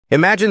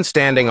Imagine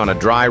standing on a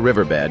dry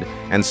riverbed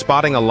and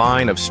spotting a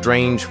line of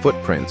strange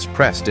footprints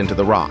pressed into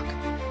the rock.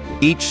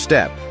 Each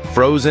step,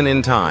 frozen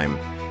in time,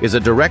 is a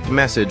direct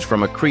message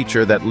from a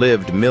creature that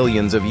lived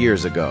millions of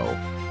years ago.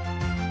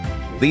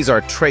 These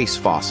are trace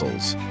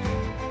fossils,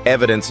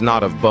 evidence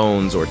not of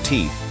bones or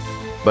teeth,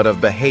 but of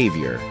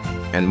behavior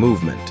and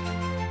movement.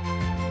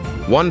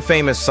 One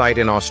famous site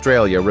in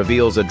Australia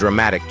reveals a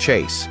dramatic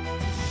chase.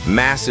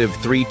 Massive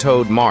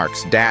three-toed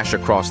marks dash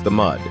across the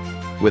mud,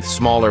 with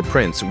smaller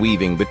prints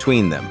weaving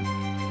between them.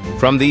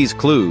 From these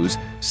clues,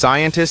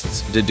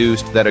 scientists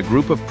deduced that a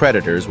group of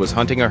predators was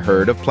hunting a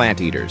herd of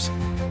plant eaters,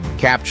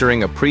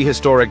 capturing a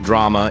prehistoric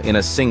drama in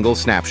a single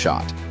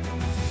snapshot.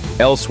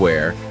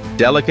 Elsewhere,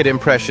 delicate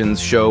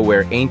impressions show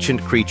where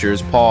ancient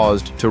creatures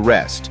paused to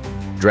rest,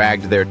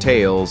 dragged their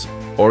tails,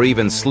 or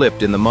even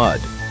slipped in the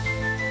mud.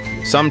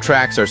 Some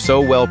tracks are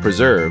so well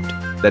preserved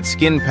that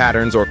skin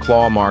patterns or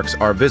claw marks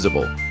are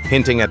visible,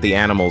 hinting at the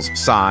animal's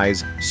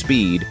size,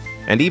 speed,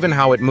 and even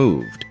how it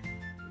moved.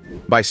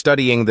 By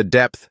studying the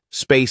depth,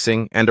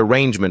 spacing, and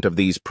arrangement of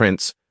these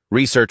prints,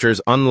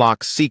 researchers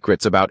unlock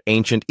secrets about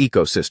ancient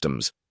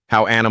ecosystems,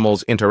 how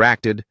animals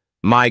interacted,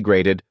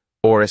 migrated,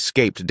 or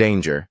escaped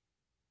danger.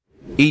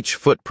 Each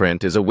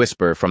footprint is a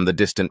whisper from the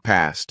distant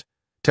past,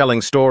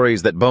 telling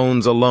stories that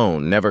bones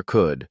alone never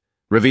could,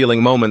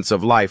 revealing moments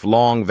of life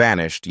long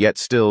vanished yet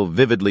still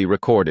vividly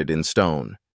recorded in stone.